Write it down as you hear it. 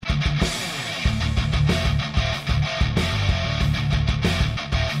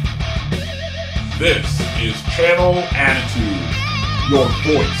This is Channel Attitude. Your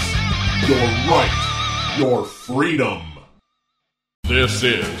voice, your right, your freedom. This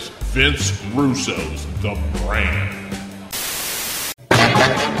is Vince Russo's The Brand.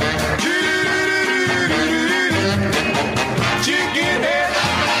 Chicken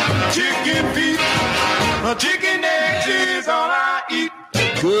head, chicken feet, chicken eggs is all I eat.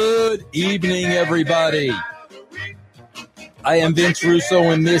 Good evening, everybody. I am Vince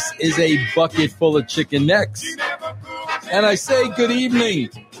Russo, and this is a bucket full of chicken necks. And I say good evening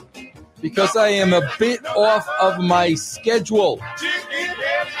because I am a bit off of my schedule.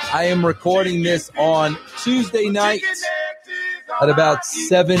 I am recording this on Tuesday night at about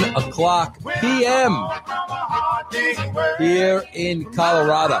 7 o'clock p.m. here in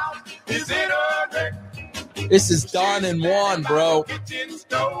Colorado. This is Don and Juan, bro.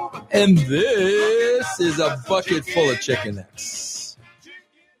 And this is a bucket full of chicken necks.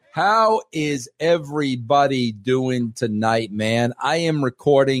 How is everybody doing tonight, man? I am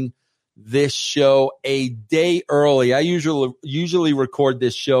recording this show a day early. I usually record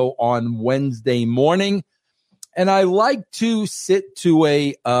this show on Wednesday morning, and I like to sit to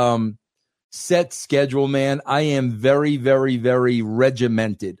a set schedule, man. I am very, very, very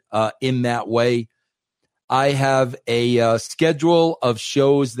regimented in that way. I have a schedule of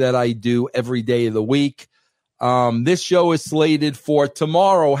shows that I do every day of the week. This show is slated for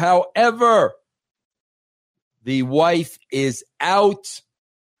tomorrow. However, the wife is out.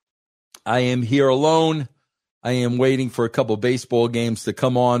 I am here alone. I am waiting for a couple baseball games to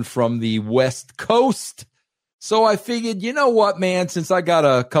come on from the West Coast. So I figured, you know what, man, since I got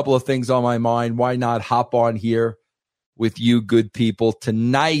a couple of things on my mind, why not hop on here with you good people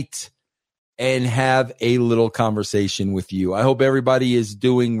tonight and have a little conversation with you. I hope everybody is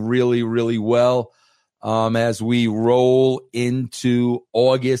doing really, really well as we roll into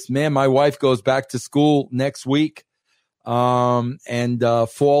August. Man, my wife goes back to school next week, and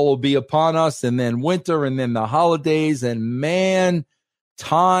fall will be upon us, and then winter, and then the holidays, and man,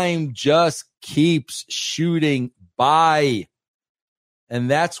 time just keeps shooting by. And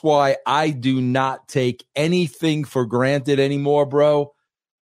that's why I do not take anything for granted anymore, bro.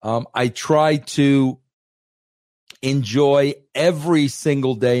 I try to enjoy every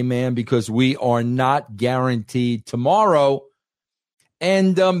single day, man, because we are not guaranteed tomorrow.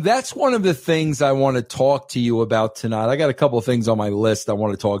 And that's one of the things I want to talk to you about tonight. I got a couple of things on my list I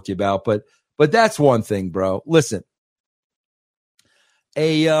want to talk to you about, but that's one thing, bro. Listen,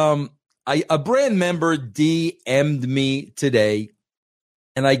 a brand member DM'd me today,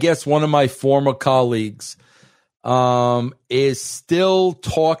 and I guess one of my former colleagues is still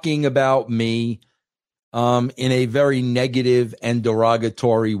talking about me in a very negative and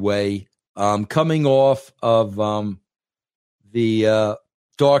derogatory way, coming off of the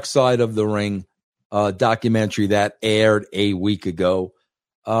Dark Side of the Ring documentary that aired a week ago.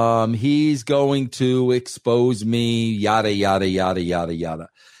 He's going to expose me, yada, yada, yada, yada, yada.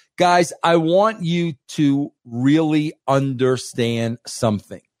 Guys, I want you to really understand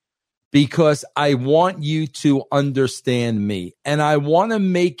something, because I want you to understand me, and I want to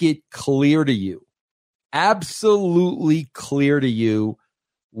make it clear to you, absolutely clear to you,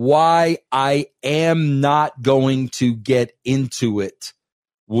 why I am not going to get into it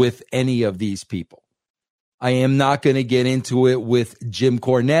with any of these people. I am not going to get into it with Jim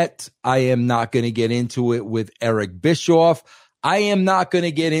Cornette. I am not going to get into it with Eric Bischoff. I am not going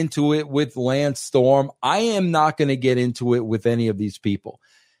to get into it with Lance Storm. I am not going to get into it with any of these people.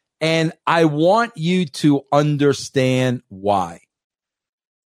 And I want you to understand why.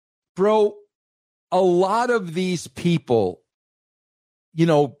 Bro, a lot of these people,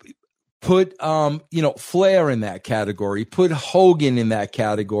 put, Flair in that category, put Hogan in that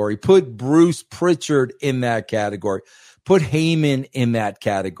category, put Bruce Pritchard in that category, put Heyman in that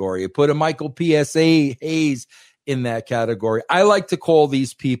category, put a Michael P.S.A. Hayes in that category. I like to call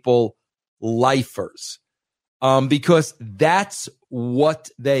these people lifers, because that's what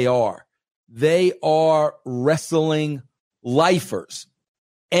they are. They are wrestling lifers.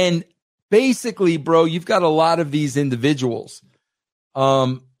 And basically, bro, you've got a lot of these individuals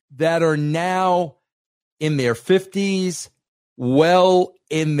that are now in their 50s, well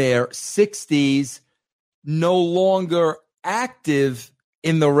in their 60s, no longer active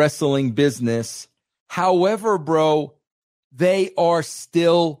in the wrestling business. However, bro, they are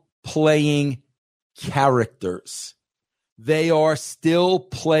still playing characters. They are still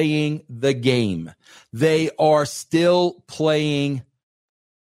playing the game. They are still playing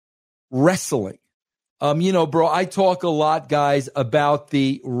wrestling. Bro, I talk a lot, guys, about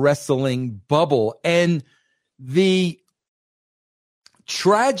the wrestling bubble. And the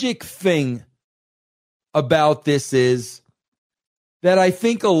tragic thing about this is that I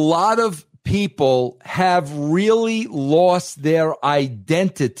think a lot of people have really lost their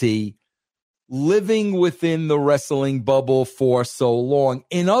identity living within the wrestling bubble for so long.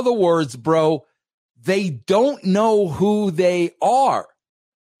 In other words, bro, they don't know who they are.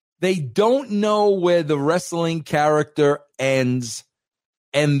 They don't know where the wrestling character ends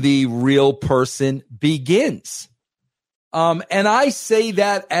and the real person begins. And I say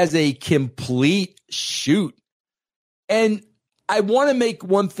that as a complete shoot. And I want to make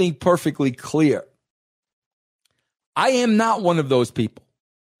one thing perfectly clear. I am not one of those people.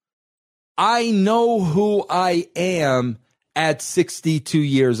 I know who I am at 62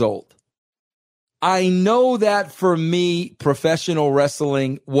 years old. I know that for me, professional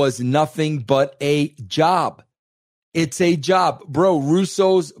wrestling was nothing but a job. It's a job. Bro,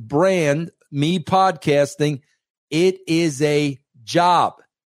 Russo's brand, me podcasting, it is a job.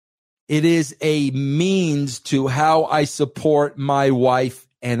 It is a means to how I support my wife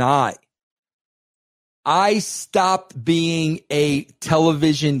and I. I stopped being a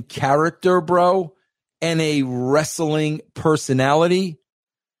television character, bro, and a wrestling personality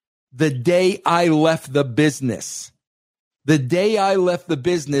the day I left the business. The day I left the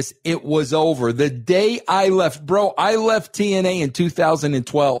business, it was over. The day I left, bro, I left TNA in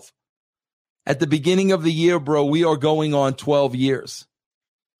 2012. At the beginning of the year, bro, we are going on 12 years.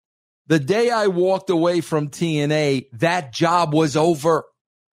 The day I walked away from TNA, that job was over.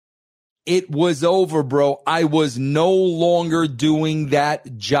 It was over, bro. I was no longer doing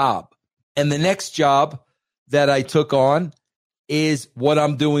that job. And the next job that I took on is what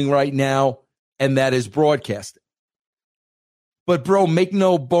I'm doing right now, and that is broadcasting. But, bro, make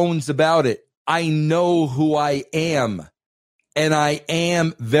no bones about it. I know who I am, and I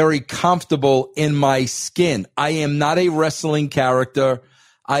am very comfortable in my skin. I am not a wrestling character.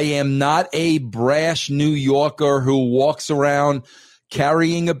 I am not a brash New Yorker who walks around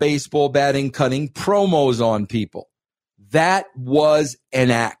carrying a baseball bat and cutting promos on people. That was an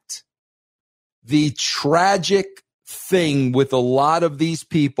act. The tragic thing with a lot of these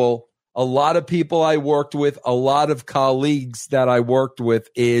people, a lot of people I worked with, a lot of colleagues that I worked with,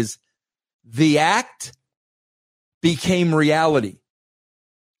 is the act became reality.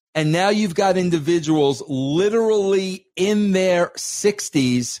 And now you've got individuals literally in their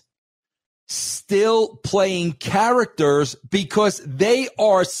 60s still playing characters because they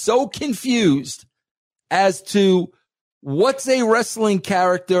are so confused as to what's a wrestling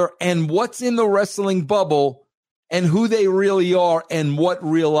character and what's in the wrestling bubble and who they really are and what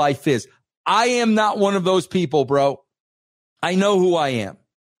real life is. I am not one of those people, bro. I know who I am.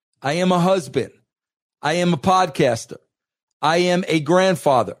 I am a husband. I am a podcaster. I am a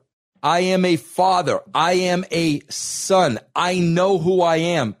grandfather. I am a father. I am a son. I know who I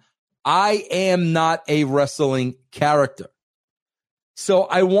am. I am not a wrestling character. So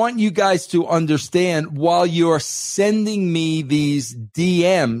I want you guys to understand, while you're sending me these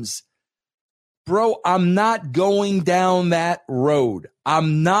DMs, bro, I'm not going down that road.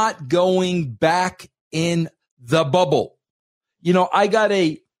 I'm not going back in the bubble. You know, I got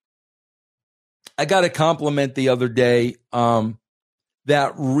a compliment the other day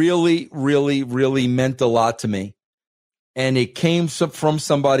that really, really, really meant a lot to me. And it came from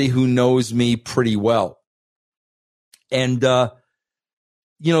somebody who knows me pretty well. And,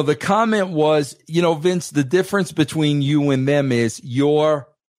 you know, the comment was, you know, Vince, the difference between you and them is you're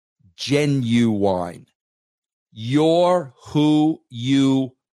genuine. You're who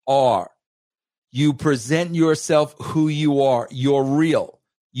you are. You present yourself who you are. You're real.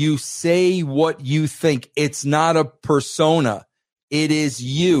 You say what you think. It's not a persona. It is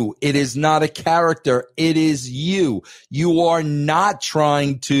you. It is not a character. It is you. You are not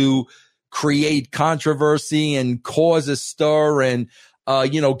trying to create controversy and cause a stir and,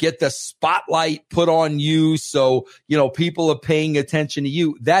 you know, get the spotlight put on you so, you know, people are paying attention to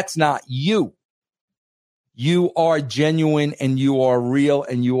you. That's not you. You are genuine and you are real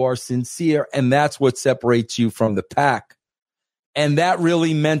and you are sincere. And that's what separates you from the pack. And that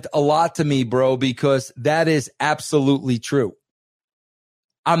really meant a lot to me, bro, because that is absolutely true.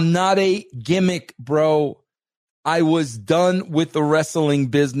 I'm not a gimmick, bro. I was done with the wrestling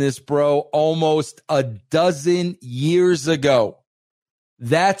business, bro, almost a dozen years ago.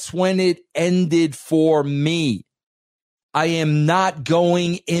 That's when it ended for me. I am not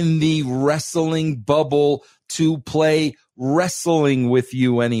going in the wrestling bubble to play wrestling with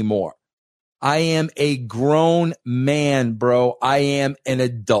you anymore. I am a grown man, bro. I am an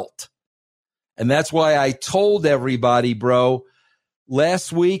adult. And that's why I told everybody, bro,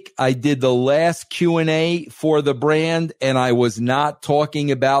 last week I did the last Q&A for the brand and I was not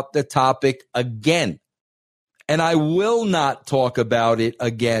talking about the topic again. And I will not talk about it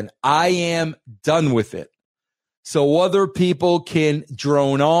again. I am done with it. So other people can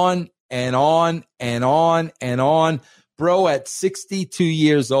drone on and on and on and on. Bro, at 62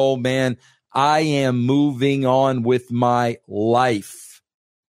 years old, man, I am moving on with my life.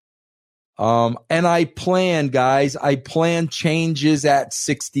 And I plan, guys, changes at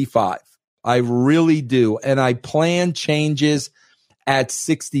 65. I really do. And I plan changes at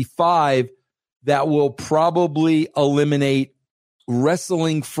 65 that will probably eliminate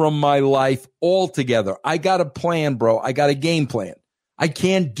wrestling from my life altogether. I got a plan, bro. I got a game plan. I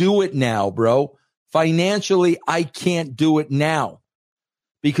can't do it now, bro. Financially, I can't do it now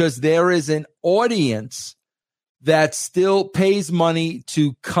because there is an audience that still pays money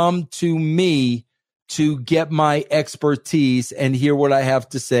to come to me to get my expertise and hear what I have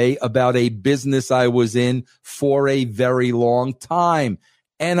to say about a business I was in for a very long time.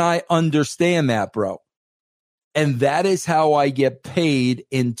 And I understand that, bro. And that is how I get paid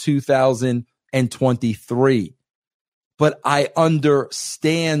in 2023. But I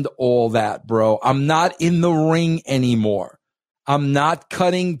understand all that, bro. I'm not in the ring anymore. I'm not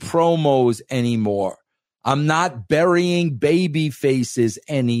cutting promos anymore. I'm not burying baby faces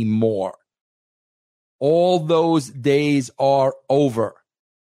anymore. All those days are over.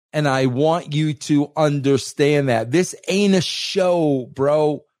 And I want you to understand that. This ain't a show,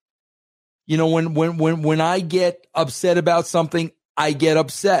 bro. You know, when I get upset about something, I get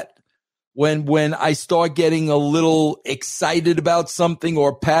upset. When I start getting a little excited about something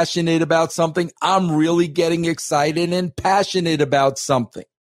or passionate about something, I'm really getting excited and passionate about something.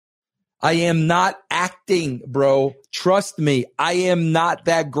 I am not acting, bro. Trust me, I am not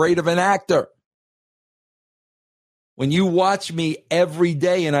that great of an actor. When you watch me every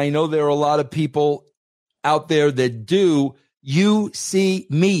day, and I know there are a lot of people out there that do, you see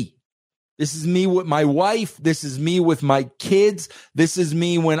me. This is me with my wife. This is me with my kids. This is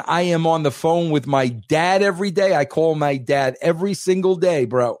me when I am on the phone with my dad every day. I call my dad every single day,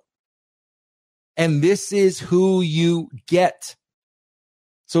 bro. And this is who you get.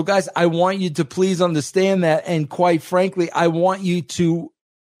 So, guys, I want you to please understand that. And quite frankly, I want you to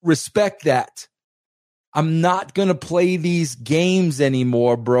respect that. I'm not going to play these games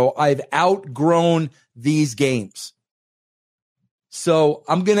anymore, bro. I've outgrown these games. So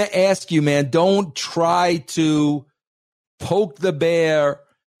I'm going to ask you, man, don't try to poke the bear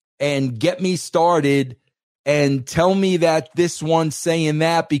and get me started and tell me that this one's saying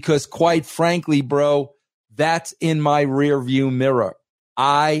that, because quite frankly, bro, that's in my rearview mirror.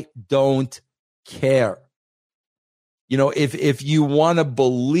 I don't care. You know, if you want to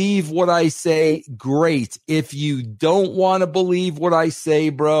believe what I say, great. If you don't want to believe what I say,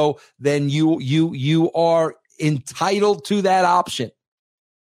 bro, then you are entitled to that option.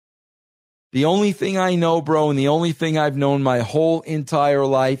 The only thing I know, bro, and the only thing I've known my whole entire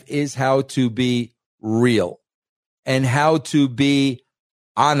life is how to be real and how to be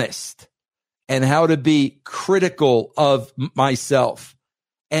honest and how to be critical of myself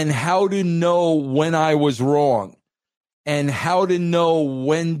and how to know when I was wrong and how to know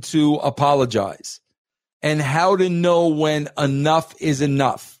when to apologize and how to know when enough is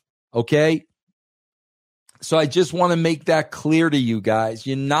enough. Okay? So I just want to make that clear to you guys.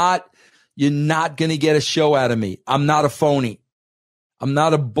 You're not going to get a show out of me. I'm not a phony. I'm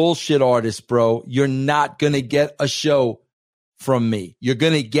not a bullshit artist, bro. You're not going to get a show from me. You're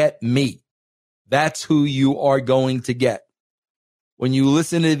going to get me. That's who you are going to get. When you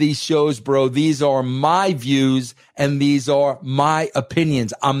listen to these shows, bro, these are my views and these are my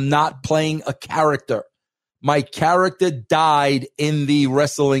opinions. I'm not playing a character. My character died in the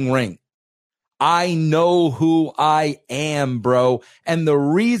wrestling ring. I know who I am, bro. And the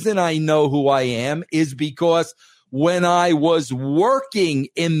reason I know who I am is because when I was working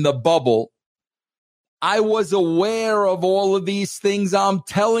in the bubble, I was aware of all of these things I'm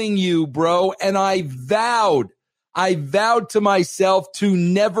telling you, bro. And I vowed to myself to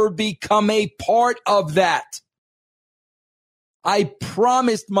never become a part of that. I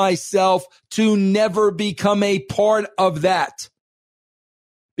promised myself to never become a part of that.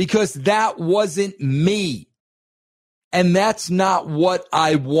 Because that wasn't me. And that's not what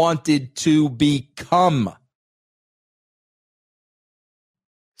I wanted to become.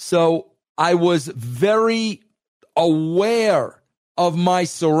 So I was very aware of my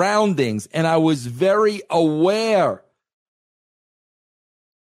surroundings and I was very aware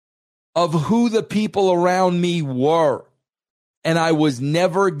of who the people around me were. And I was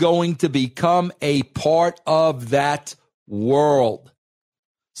never going to become a part of that world.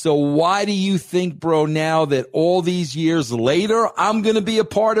 So why do you think, bro, now that all these years later, I'm going to be a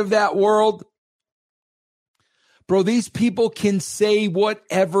part of that world? Bro, these people can say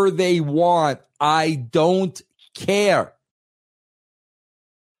whatever they want. I don't care.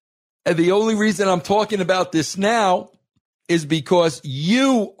 And the only reason I'm talking about this now is because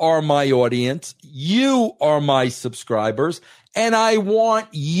you are my audience. You are my subscribers. And I want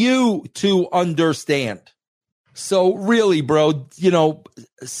you to understand. So really, bro,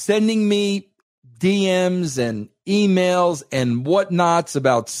 sending me DMs and emails and whatnots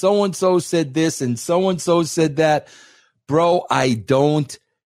about so-and-so said this and so-and-so said that. Bro, I don't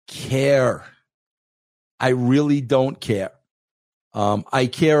care. I really don't care. I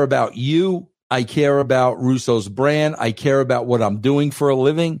care about you. I care about Russo's brand. I care about what I'm doing for a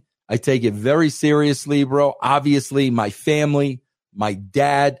living. I take it very seriously, bro. Obviously, my family, my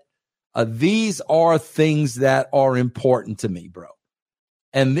dad. These are things that are important to me, bro.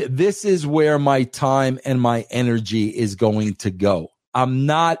 And this is where my time and my energy is going to go. I'm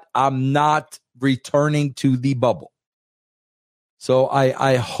not returning to the bubble. So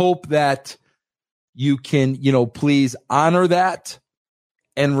I hope that you can, please honor that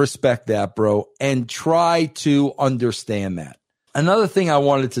and respect that, bro, and try to understand that. Another thing I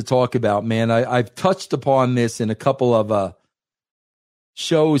wanted to talk about, man, I've touched upon this in a couple of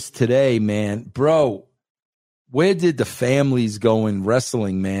shows today, man. Bro, where did the families go in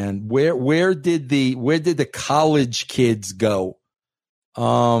wrestling, man? Where did the college kids go?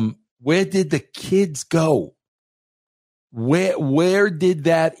 Where did the kids go? Where did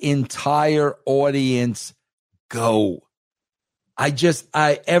that entire audience go?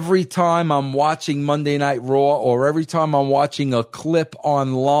 Every time I'm watching Monday Night Raw or every time I'm watching a clip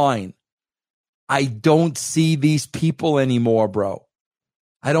online, I don't see these people anymore, bro.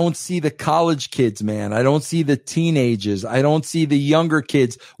 I don't see the college kids, man. I don't see the teenagers. I don't see the younger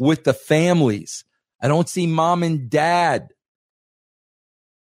kids with the families. I don't see mom and dad.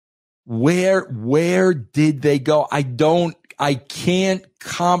 Where did they go? I can't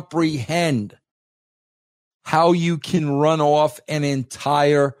comprehend how you can run off an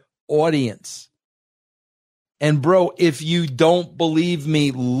entire audience. And bro, if you don't believe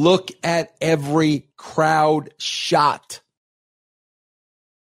me, look at every crowd shot.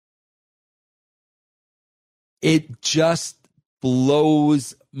 It just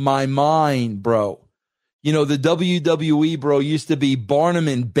blows my mind, bro. The WWE, bro, used to be Barnum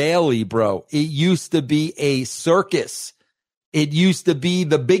and Bailey, bro. It used to be a circus. It used to be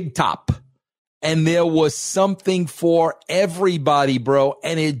the Big Top. And there was something for everybody, bro.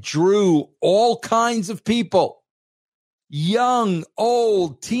 And it drew all kinds of people. Young,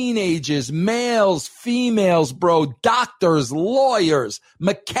 old, teenagers, males, females, bro, doctors, lawyers,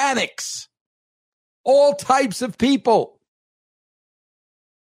 mechanics, all types of people.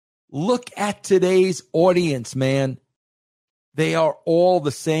 Look at today's audience, man. They are all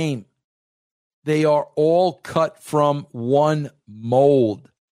the same. They are all cut from one mold.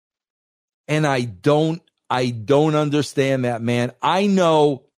 And I don't understand that, man. I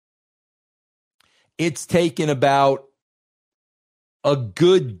know it's taken about a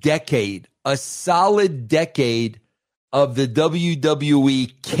good decade, a solid decade of the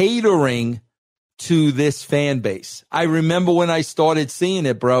WWE catering to this fan base. I remember when I started seeing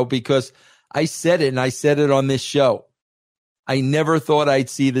it, bro, because I said it, and I said it on this show. I never thought I'd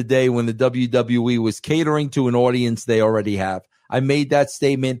see the day when the WWE was catering to an audience they already have. I made that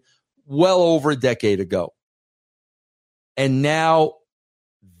statement well over a decade ago. And now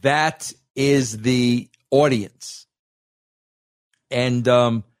that is the audience. And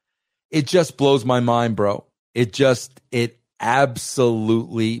it just blows my mind, bro. It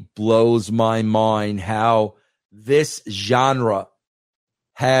absolutely blows my mind how this genre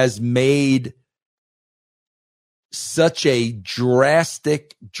has made such a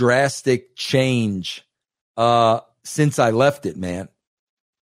drastic change since I left it, man.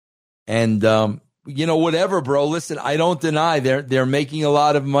 And whatever, bro. Listen, I don't deny they're making a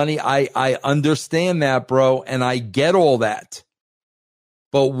lot of money. I understand that, bro, and I get all that.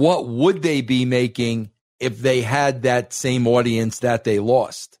 But what would they be making if they had that same audience that they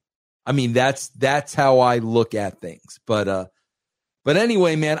lost? I mean, that's how I look at things. But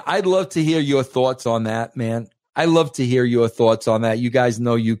anyway, man, I'd love to hear your thoughts on that, man. I love to hear your thoughts on that. You guys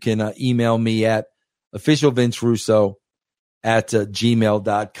know you can email me at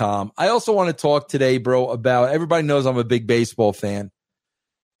officialvincerusso@gmail.com. I also want to talk today, bro, about, everybody knows I'm a big baseball fan.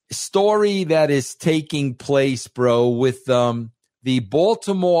 A story that is taking place, bro, with the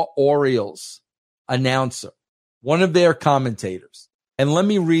Baltimore Orioles announcer, one of their commentators. And let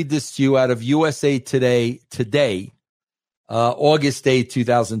me read this to you out of USA Today today, August 8,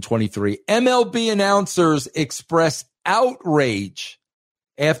 2023. MLB announcers express outrage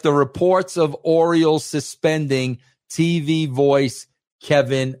after reports of Orioles suspending TV voice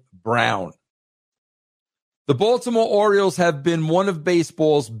Kevin Brown. The Baltimore Orioles have been one of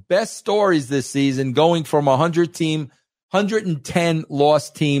baseball's best stories this season, going from a 110 loss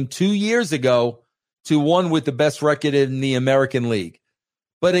team 2 years ago to one with the best record in the American League.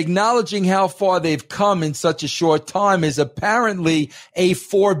 But acknowledging how far they've come in such a short time is apparently a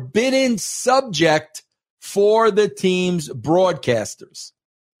forbidden subject for the team's broadcasters.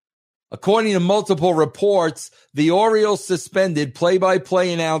 According to multiple reports, the Orioles suspended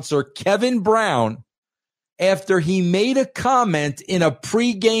play-by-play announcer Kevin Brown after he made a comment in a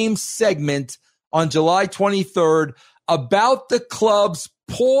pregame segment on July 23rd about the club's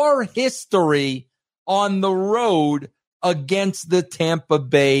poor history on the road against the Tampa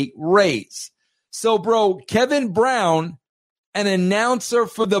Bay Rays. So, bro, Kevin Brown, an announcer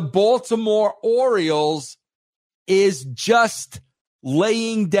for the Baltimore Orioles, is just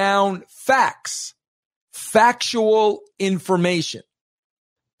laying down facts, factual information.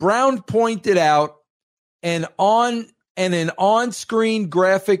 Brown pointed out an on-screen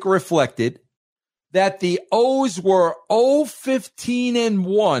graphic reflected that the O's were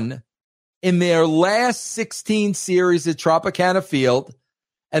 0-15-1 in their last 16 series at Tropicana Field,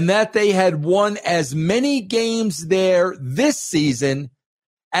 and that they had won as many games there this season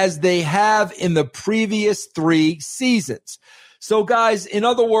as they have in the previous 3 seasons. So, guys, in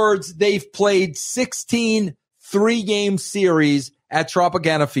other words, they've played 16 3-game series at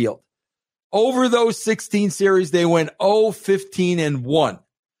Tropicana Field. Over those 16 series, they went 0-15-1.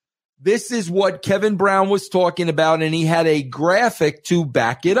 This is what Kevin Brown was talking about, and he had a graphic to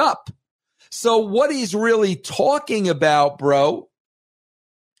back it up. So what he's really talking about, bro,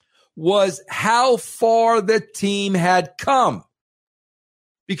 was how far the team had come.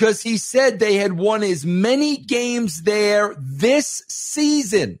 Because he said they had won as many games there this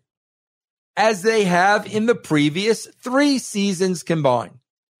season as they have in the previous 3 seasons combined.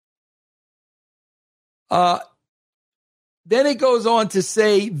 Then it goes on to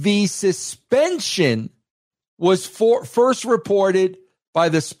say the suspension was first reported by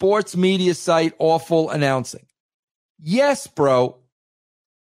the sports media site Awful Announcing. Yes, bro.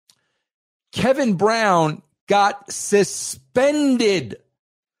 Kevin Brown got suspended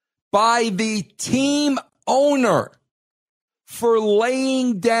by the team owner for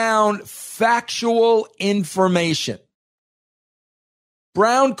laying down factual information.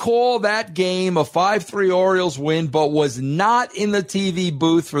 Brown called that game a 5-3 Orioles win, but was not in the TV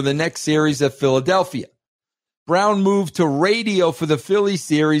booth for the next series at Philadelphia. Brown moved to radio for the Philly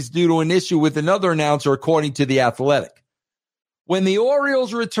series due to an issue with another announcer, according to The Athletic. When the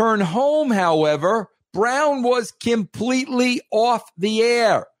Orioles returned home, however, Brown was completely off the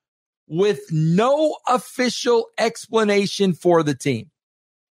air with no official explanation for the team.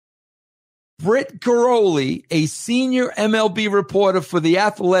 Britt Caroli, a senior MLB reporter for The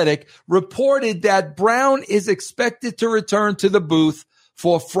Athletic, reported that Brown is expected to return to the booth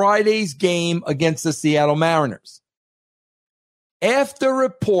for Friday's game against the Seattle Mariners. After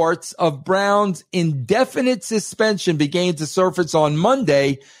reports of Brown's indefinite suspension began to surface on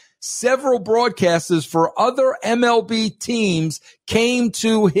Monday, several broadcasters for other MLB teams came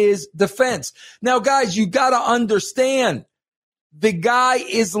to his defense. Now, guys, you got to understand, the guy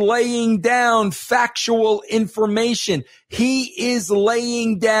is laying down factual information. He is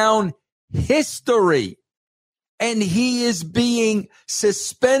laying down history. And he is being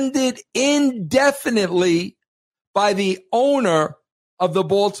suspended indefinitely by the owner of the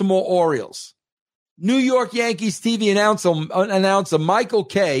Baltimore Orioles. New York Yankees TV announcer Michael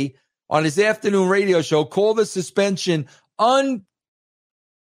Kay on his afternoon radio show called the suspension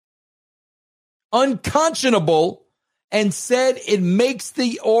unconscionable and said it makes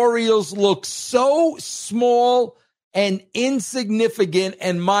the Orioles look so small and insignificant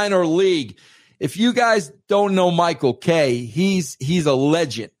and minor league. If you guys don't know Michael Kay, he's a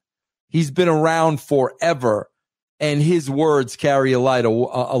legend. He's been around forever, and his words carry a lot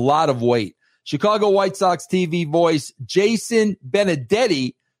of weight. Chicago White Sox TV voice Jason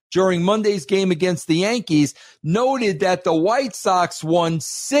Benedetti, during Monday's game against the Yankees, noted that the White Sox won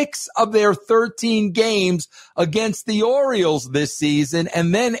 6 of their 13 games against the Orioles this season,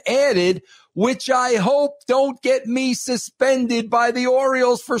 and then added, which I hope don't get me suspended by the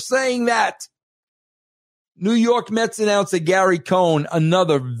Orioles for saying that. New York Mets announcer Gary Cohn,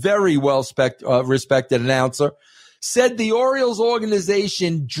 another very well-respected announcer, said the Orioles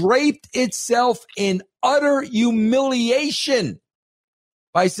organization draped itself in utter humiliation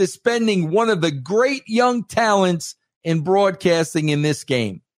by suspending one of the great young talents in broadcasting in this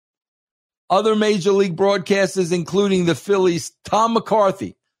game. Other major league broadcasters, including the Phillies' Tom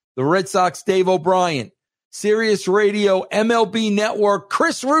McCarthy, the Red Sox' Dave O'Brien, Sirius Radio, MLB Network,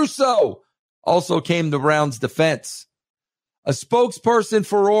 Chris Russo, also came to Brown's defense. A spokesperson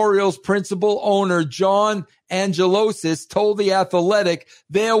for Orioles principal owner John Angelosis told The Athletic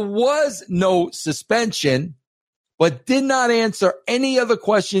there was no suspension, but did not answer any other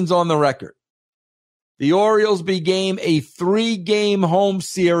questions on the record. The Orioles began a 3-game home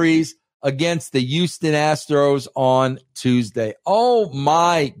series against the Houston Astros on Tuesday. Oh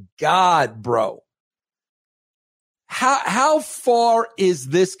my God, bro. How far is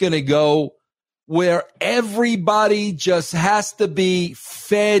this going to go where everybody just has to be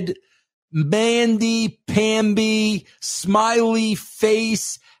fed mandy-pamby, smiley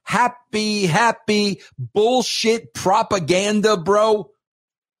face, happy bullshit propaganda, bro?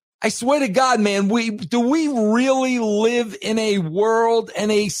 I swear to God, man, do we really live in a world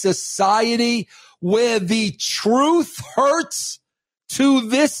and a society where the truth hurts to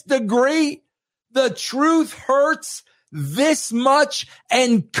this degree? The truth hurts this much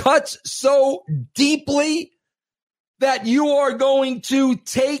and cuts so deeply that you are going to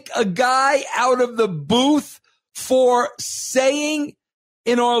take a guy out of the booth for saying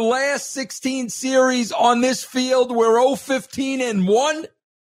in our last 16 series on this field, we're 0-15-1?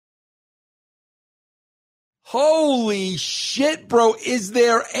 Holy shit, bro. Is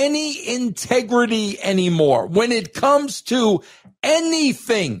there any integrity anymore when it comes to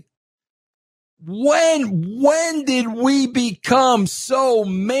anything? When did we become so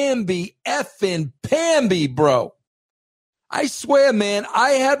mamby effing pamby, bro? I swear, man,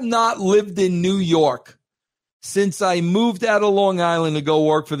 I have not lived in New York since I moved out of Long Island to go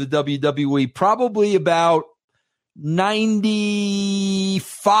work for the WWE, probably about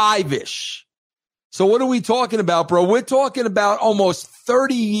 95-ish. So what are we talking about, bro? We're talking about almost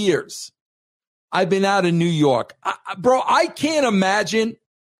 30 years I've been out of New York. Bro, I can't imagine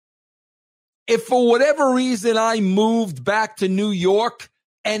if for whatever reason I moved back to New York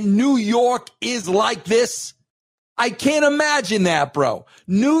and New York is like this. I can't imagine that, bro.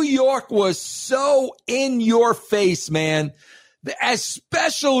 New York was so in your face, man,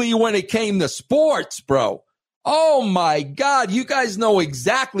 especially when it came to sports, bro. Oh, my God. You guys know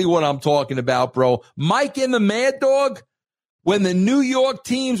exactly what I'm talking about, bro. Mike and the Mad Dog, when the New York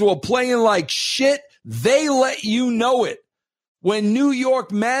teams were playing like shit, they let you know it. When New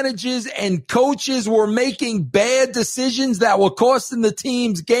York managers and coaches were making bad decisions that were costing the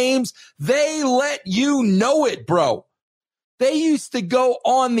teams games, they let you know it, bro. They used to go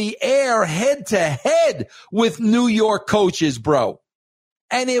on the air head to head with New York coaches, bro.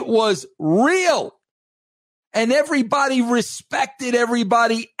 And it was real. And everybody respected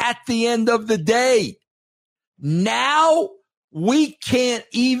everybody at the end of the day. Now we can't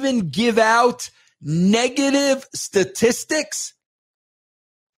even give out negative statistics.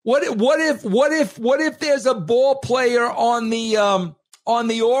 What if there's a ball player on the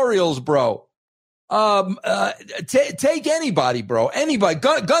Orioles, bro? Take anybody, bro. Anybody.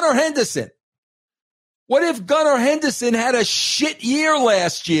 Gunnar Henderson. What if Gunnar Henderson had a shit year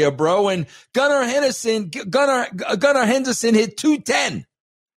last year, bro? And Gunnar Henderson hit 210.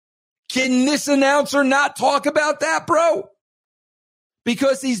 Can this announcer not talk about that, bro?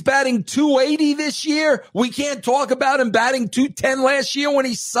 Because he's batting 280 this year, we can't talk about him batting 210 last year when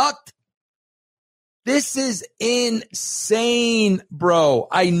he sucked. This is insane, bro.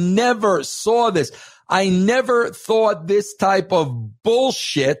 I never saw this. I never thought this type of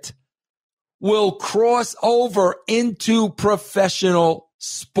bullshit will cross over into professional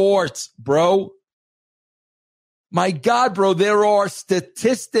sports, bro. My God, bro, there are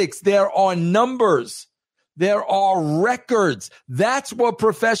statistics. There are numbers. There are records. That's what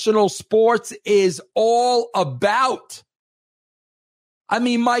professional sports is all about. I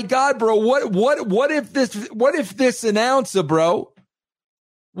mean, my God, bro, what if this announcer, bro,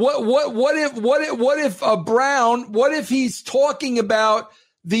 what if Brown, what if he's talking about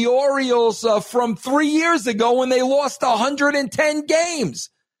the Orioles from 3 years ago when they lost 110 games?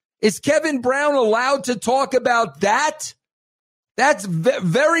 Is Kevin Brown allowed to talk about that? That's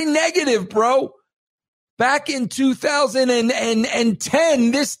very negative, bro. Back in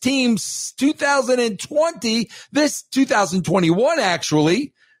 2010, this team's 2020, this 2021,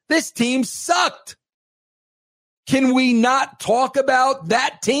 actually, this team sucked. Can we not talk about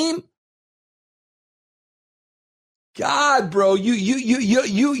that team? God, bro,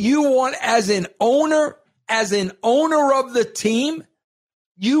 you want as an owner of the team,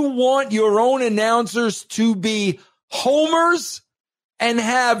 you want your own announcers to be homers and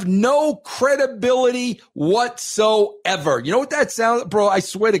have no credibility whatsoever. You know what that sounds, bro? I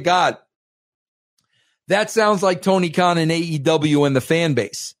swear to God. That sounds like Tony Khan and AEW and the fan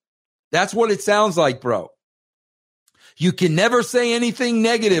base. That's what it sounds like, bro. You can never say anything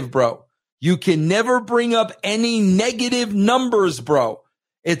negative, bro. You can never bring up any negative numbers, bro.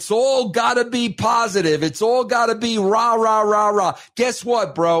 It's all got to be positive. It's all got to be rah, rah, rah, rah. Guess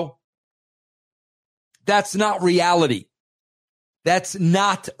what, bro? That's not reality. That's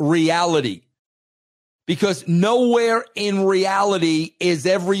not reality. Because nowhere in reality is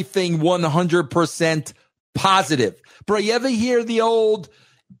everything 100% positive. Bro, you ever hear the old,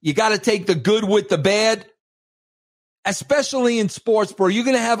 you got to take the good with the bad? Especially in sports, bro, you're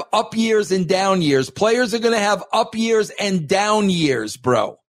going to have up years and down years. Players are going to have up years and down years,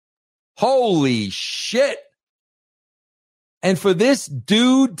 bro. Holy shit. And for this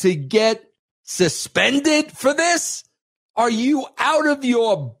dude to get suspended for this? Are you out of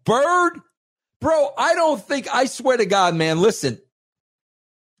your bird? Bro, I swear to God, man, listen.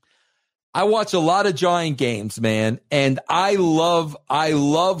 I watch a lot of Giant games, man, and I love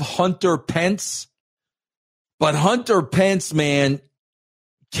Hunter Pence. But Hunter Pence, man,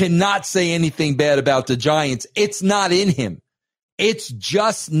 cannot say anything bad about the Giants. It's not in him. It's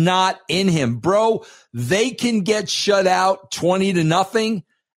just not in him. Bro, they can get shut out 20-0,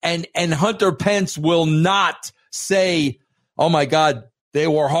 and Hunter Pence will not say, oh, my God, they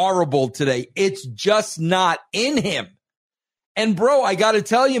were horrible today. It's just not in him. And, bro, I got to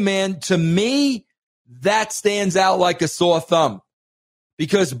tell you, man, to me, that stands out like a sore thumb.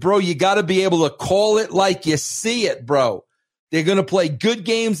 Because, bro, you got to be able to call it like you see it, bro. They're going to play good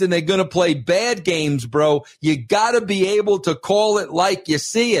games and they're going to play bad games, bro. You got to be able to call it like you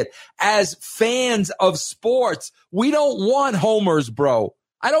see it. As fans of sports, we don't want homers, bro.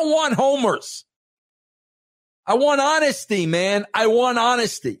 I don't want homers. I want honesty, man. I want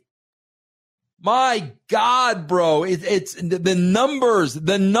honesty. My God, bro. It's the numbers.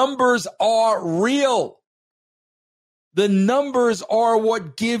 The numbers are real. The numbers are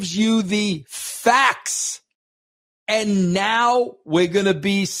what gives you the facts. And now we're going to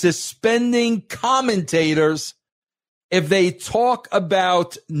be suspending commentators if they talk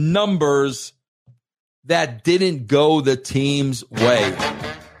about numbers that didn't go the team's way.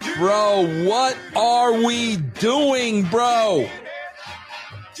 Bro, what are we doing, bro?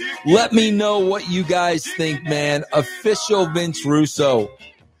 Let me know what you guys think, man. Official Vince Russo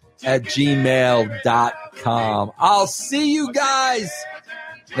at gmail.com. I'll see you guys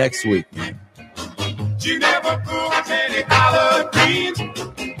next week. She never cooked any collard greens.